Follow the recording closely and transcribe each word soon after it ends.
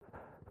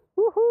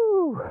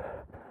Woo.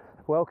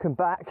 Welcome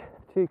back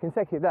to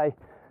consecutive day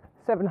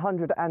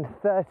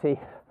 730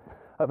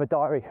 of a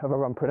diary of a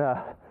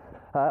runpreneur.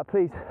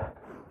 Please,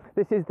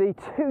 this is the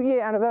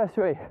 2-year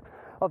anniversary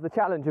of the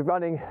challenge of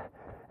running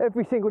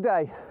every single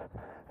day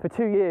for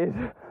 2 years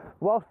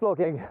whilst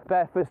vlogging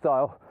barefoot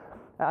style,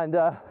 and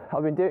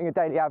I've been doing a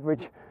daily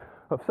average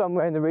of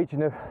somewhere in the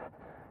region of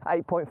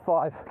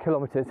 8.5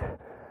 kilometres.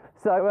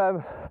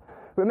 So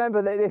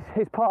remember that this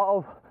is part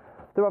of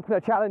the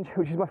Runpreneur Challenge,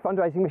 which is my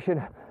fundraising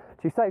mission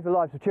to save the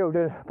lives of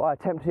children by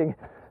attempting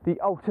the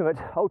ultimate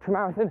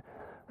ultramarathon.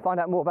 Find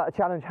out more about the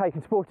challenge, how you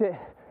can support it,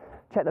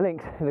 check the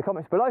links in the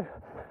comments below.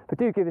 But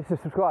do give this a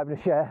subscribe and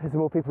a share, as the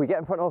more people we get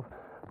in front of,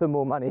 the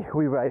more money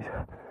we raise.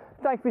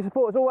 Thank you for your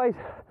support as always,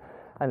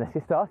 and let's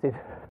get started.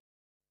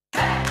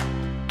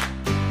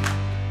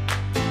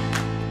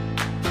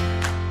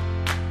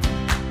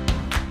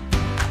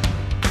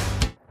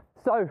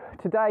 So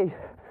today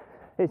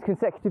is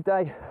consecutive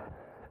day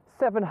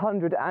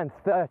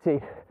 730,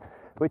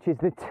 which is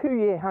the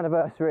 2-year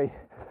anniversary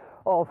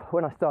of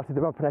when I started the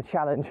Runpreneur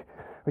Challenge,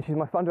 which is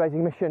my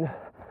fundraising mission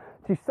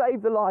to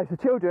save the lives of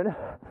children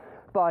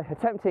by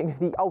attempting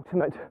the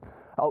ultimate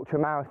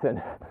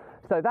ultramarathon.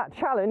 So that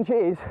challenge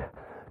is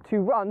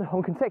to run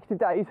on consecutive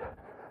days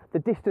the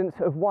distance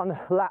of 1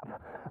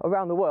 lap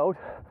around the world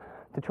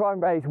to try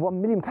and raise £1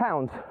 million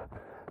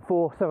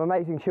for some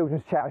amazing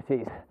children's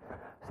charities.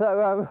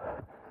 So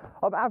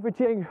I'm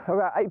averaging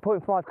about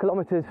 8.5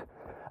 kilometres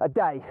a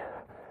day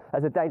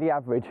as a daily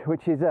average,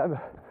 which is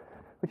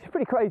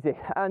pretty crazy.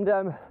 And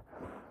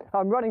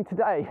I'm running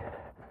today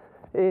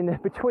in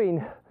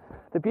between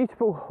the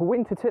beautiful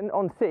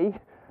Winterton-on-Sea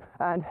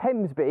and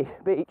Hemsby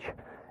Beach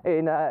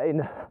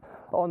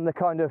on the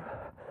kind of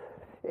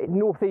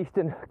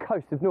northeastern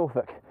coast of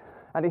Norfolk,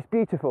 and it's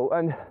beautiful.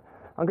 And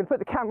I'm going to put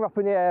the camera up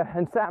in the air,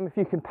 and Sam, if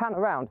you can pan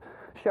around,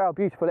 show how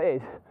beautiful it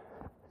is.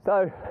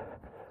 So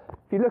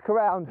if you look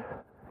around,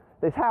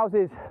 there's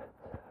houses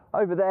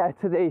over there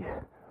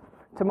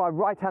to my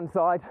right hand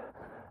side,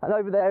 and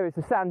over there is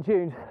the sand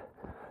dunes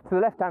to the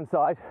left hand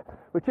side,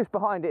 which just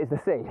behind it is the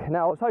sea.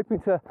 Now I was hoping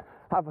to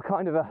have a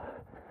kind of a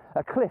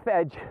cliff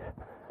edge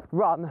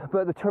run,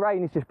 but the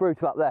terrain is just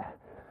brutal up there.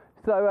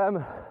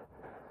 So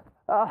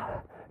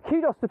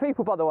kudos to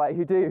people, by the way,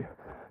 who do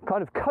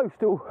kind of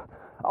coastal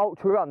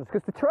ultra runs,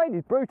 because the terrain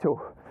is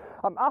brutal.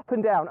 I'm up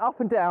and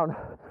down,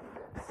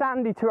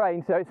 sandy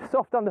terrain, so it's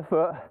soft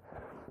underfoot.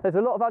 There's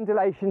a lot of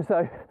undulation, so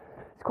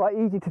it's quite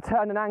easy to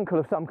turn an ankle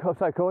of some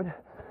so-called.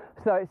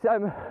 So it's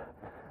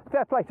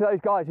fair play to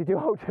those guys who do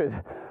ultras.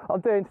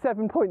 I'm doing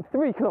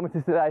 7.3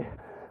 kilometres today,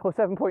 or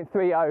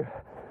 7.30,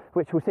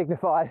 which will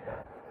signify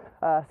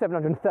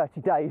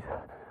 730 days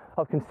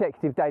of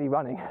consecutive daily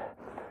running.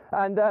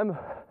 And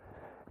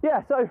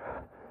yeah, so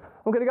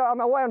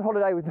I'm away on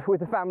holiday with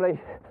the family.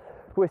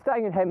 We're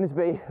staying in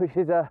Hemsby, which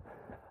is a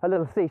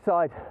little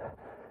seaside,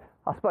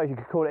 I suppose you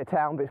could call it a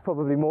town, but it's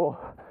probably more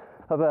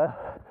of a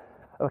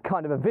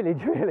kind of a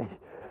village really.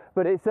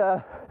 But it's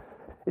a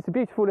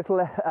beautiful little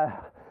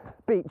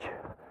beach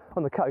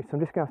on the coast. I'm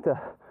just going to have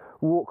to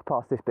walk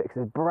past this bit because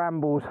there's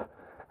brambles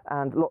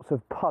and lots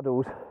of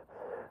puddles.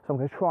 So I'm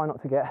going to try not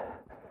to get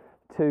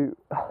too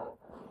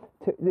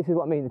this is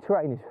what I mean, the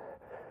terrain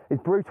is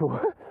brutal.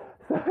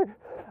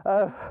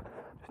 So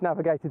just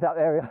navigated that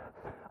area.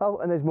 Oh,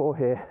 and there's more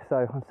here.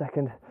 So 1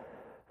 second,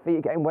 feet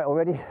are getting wet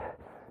already.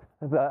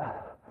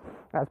 But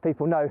as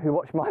people know who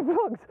watch my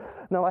vlogs,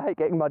 know I hate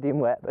getting muddy and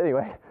wet. But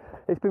anyway,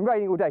 it's been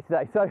raining all day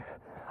today, so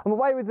I'm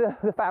away with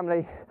the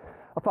family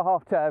for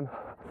half term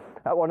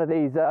at one of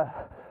these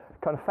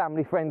kind of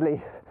family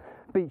friendly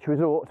beach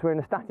resorts. We're in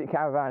a static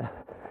caravan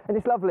and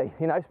it's lovely.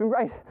 You know, it's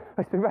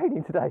been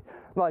raining today,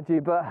 mind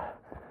you, but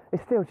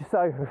it's still just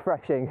so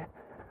refreshing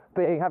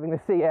having the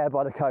sea air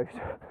by the coast.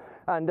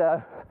 And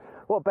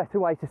what better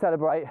way to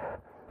celebrate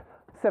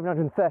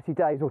 730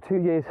 days or 2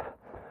 years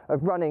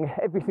of running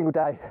every single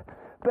day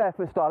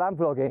barefoot style and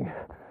vlogging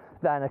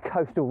than a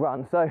coastal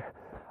run. So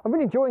I'm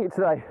really enjoying it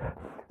today.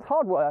 It's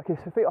hard work. I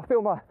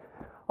feel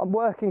I'm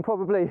working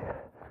probably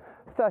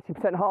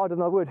 30% harder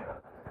than I would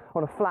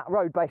on a flat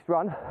road based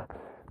run,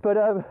 but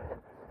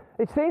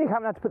it's scenic. I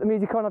haven't had to put the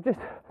music on. I've just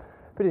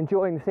been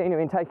enjoying the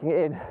scenery and taking it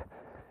in.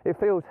 It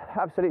feels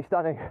absolutely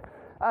stunning.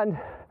 And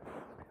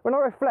when I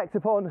reflect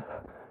upon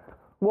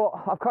what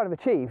I've kind of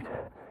achieved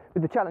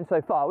with the challenge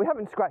so far, we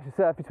haven't scratched the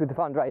surface with the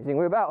fundraising.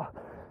 We're about,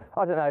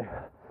 I don't know,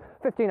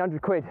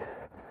 1,500 quid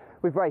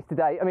we've raised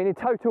today. I mean, in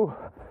total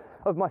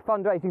of my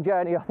fundraising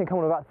journey, I think I'm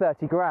on about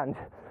 30 grand,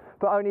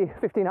 but only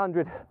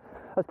 1,500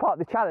 as part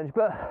of the challenge.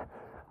 But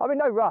I'm in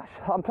no rush.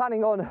 I'm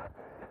planning on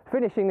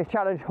finishing this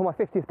challenge on my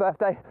 50th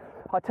birthday.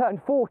 I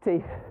turned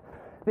 40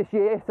 this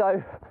year,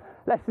 so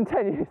less than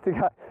 10 years to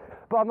go.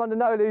 But I'm under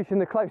no illusion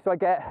the closer I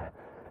get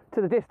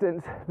to the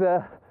distance,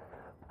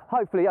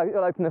 hopefully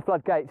it'll open the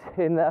floodgates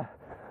in the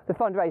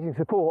fundraising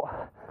support.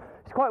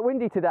 It's quite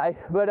windy today,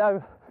 but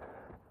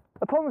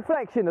upon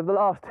reflection of the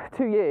last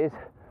 2 years,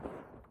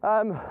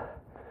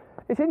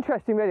 it's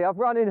interesting really. I've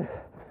run in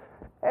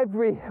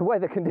every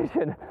weather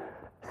condition: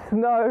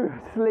 snow,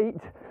 sleet,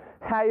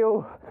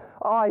 hail,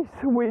 ice,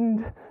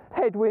 wind,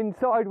 headwind,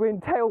 side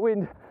wind,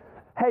 tailwind,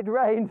 head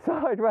rain,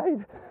 side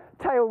rain,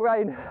 tail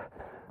rain.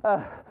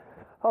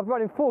 I've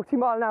run in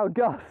 40-mile-an-hour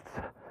gusts.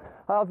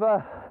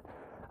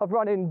 I've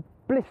run in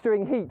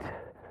blistering heat.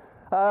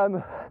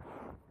 I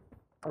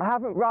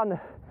haven't run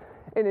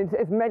in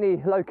as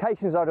many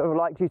locations as I'd have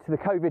liked due to the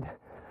COVID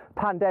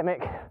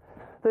pandemic.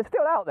 They're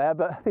still out there,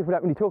 but people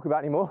don't really talk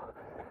about it anymore.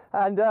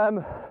 And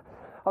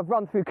I've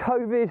run through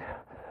COVID,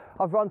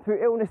 I've run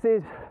through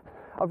illnesses,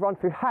 I've run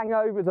through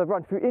hangovers, I've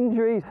run through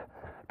injuries,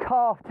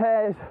 calf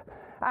tears,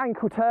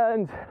 ankle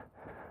turns,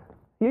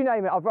 you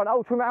name it. I've run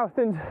ultra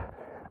marathons,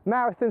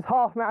 marathons,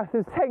 half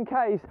marathons,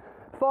 10Ks,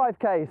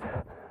 5Ks,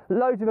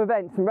 loads of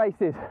events and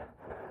races.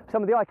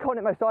 Some of the most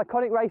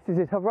iconic races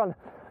is I've run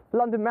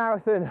London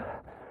Marathon,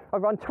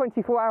 I've run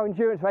 24-hour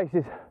endurance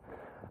races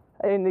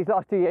in these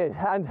last 2 years,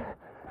 and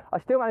I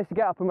still managed to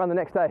get up and run the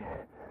next day,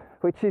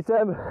 which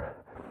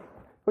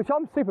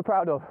I'm super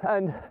proud of.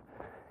 And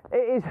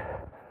it is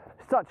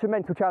such a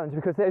mental challenge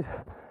because there's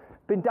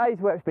been days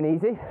where it's been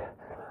easy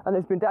and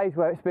there's been days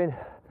where it's been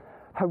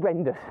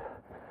horrendous,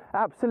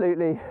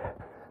 absolutely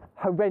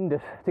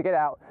horrendous to get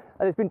out.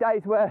 And there's been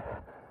days where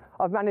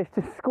I've managed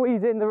to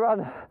squeeze in the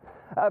run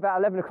at about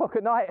 11 o'clock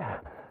at night,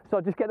 so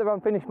I just get the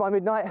run finished by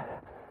midnight.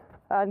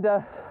 And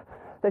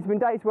there's been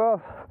days where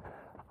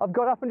I've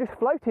got up and just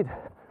floated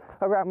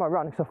around my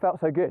run because I felt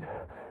so good.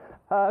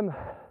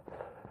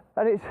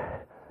 But it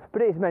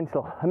is a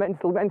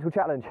mental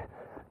challenge.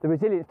 The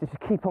resilience to just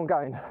keep on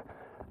going,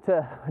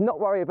 to not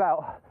worry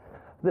about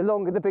the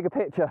bigger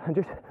picture, and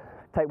just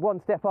take one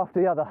step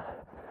after the other,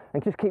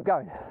 and just keep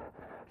going.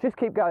 Just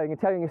keep going and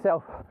telling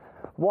yourself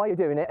why you're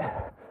doing it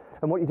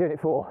and what you're doing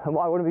it for and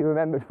what I want to be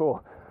remembered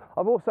for.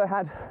 I've also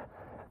had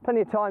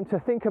plenty of time to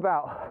think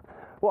about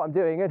what I'm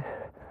doing, and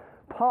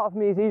part of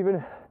me is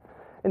even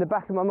in the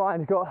back of my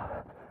mind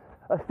got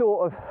a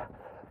thought of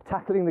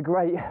tackling the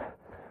great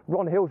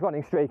Ron Hills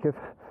running streak of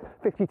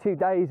 52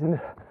 years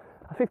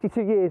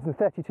and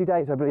 32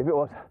 days, I believe it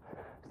was.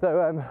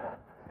 So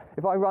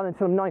if I run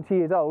until I'm 90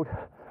 years old,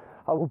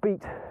 I will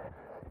beat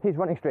his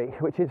running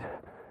streak, which is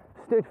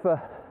stood for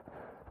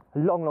a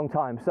long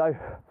time. So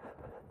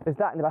there's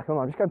that in the back of my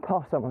mind. I'm just going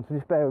past someone, so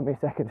just bear with me a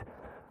second.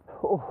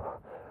 Oh,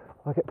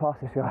 I'll get past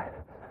this guy.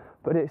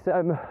 But it's just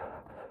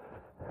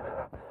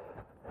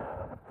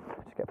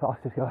get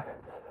past this guy.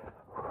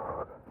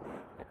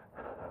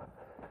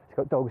 He's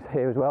got dogs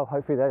here as well.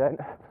 Hopefully they don't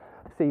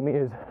see me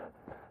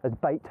as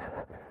bait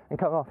and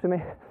come after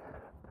me.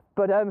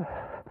 But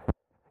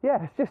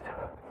yeah, it's just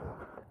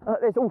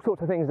there's all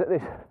sorts of things that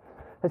this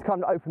has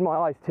kind of opened my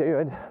eyes to.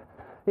 And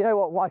you know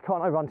what? Why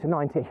can't I run to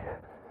 90?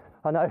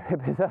 I know it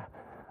was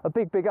a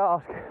big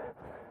ask,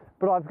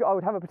 but I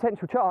would have a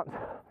potential chance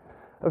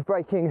of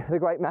breaking the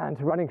great man's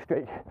running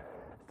streak.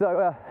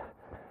 So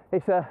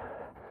it's a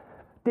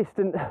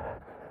distant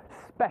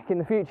speck in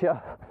the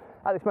future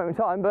at this moment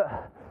in time,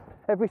 but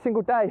every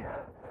single day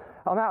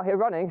I'm out here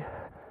running,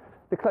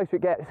 the closer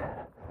it gets.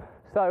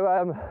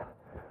 So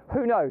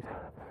who knows?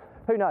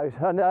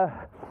 And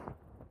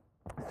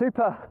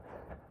super,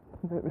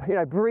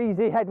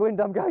 breezy headwind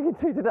I'm going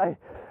into today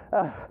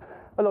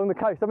along the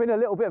coast. I'm in a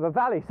little bit of a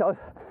valley, so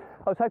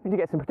I was hoping to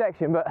get some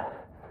protection, but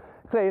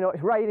clearly not.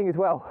 It's raining as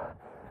well.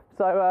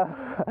 So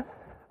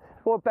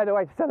what better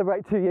way to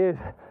celebrate 2 years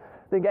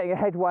than getting a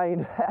head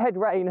rain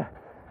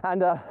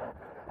and a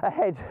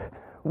head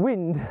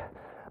wind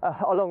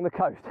along the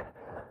coast.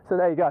 So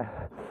there you go.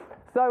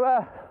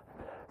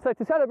 So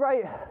to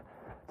celebrate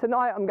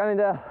tonight, I'm going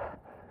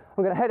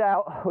to head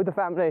out with the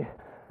family,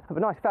 have a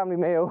nice family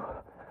meal.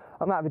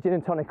 I might have a gin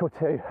and tonic or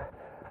two,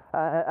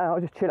 and I'll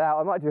just chill out.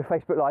 I might do a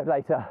Facebook Live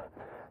later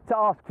to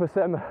ask for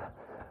some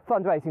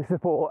fundraising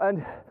support,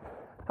 and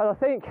I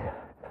think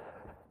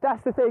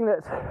that's the thing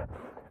that's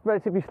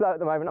relatively slow at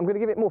the moment. I'm going to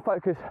give it more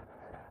focus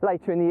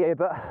later in the year,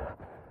 but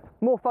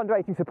more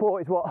fundraising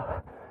support is what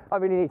I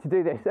really need to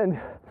do this. And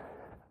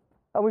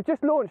we've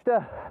just launched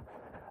a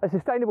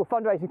sustainable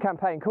fundraising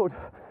campaign called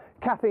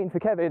Caffeine for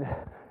Kevin,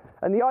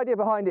 and the idea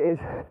behind it is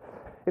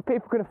if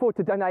people can afford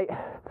to donate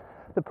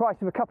the price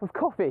of a cup of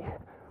coffee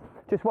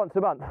just once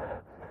a month,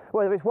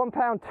 whether it's £1,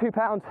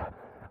 £2,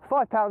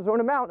 £5 or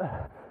an amount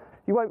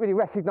you won't really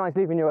recognise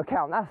leaving your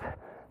account, that's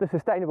the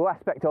sustainable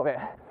aspect of it.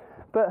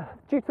 But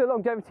due to the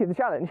longevity of the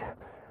challenge,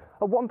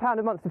 a £1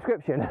 a month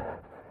subscription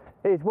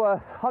is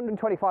worth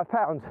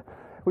 £125,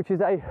 which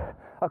is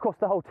across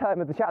the whole term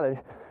of the challenge,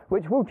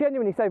 which will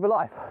genuinely save a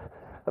life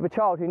of a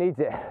child who needs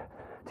it.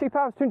 £2,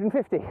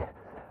 £250,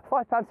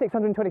 £5,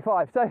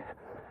 £625. So,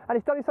 and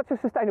it's done in such a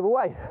sustainable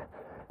way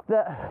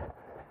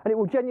and it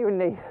will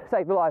genuinely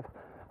save the life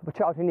of a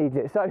child who needs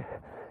it. So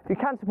if you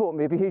can support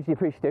me, I'd be hugely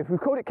appreciative. We've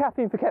called it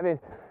Caffeine for Kevin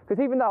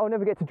because even though I'll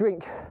never get to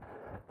drink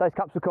those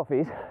cups of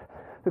coffees,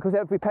 because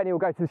every penny will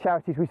go to the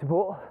charities we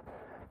support,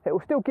 it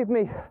will still give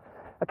me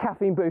a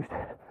caffeine boost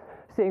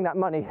seeing that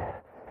money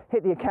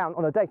hit the account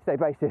on a day-to-day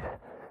basis,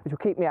 which will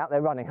keep me out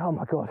there running. Oh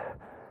my God,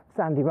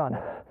 sandy run.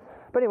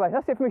 But anyway,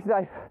 that's it for me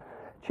today.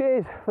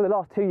 Cheers for the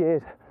last 2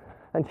 years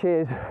and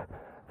cheers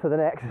for the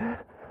next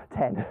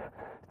 10.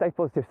 Stay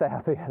positive, stay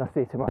happy, and I'll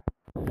see you tomorrow.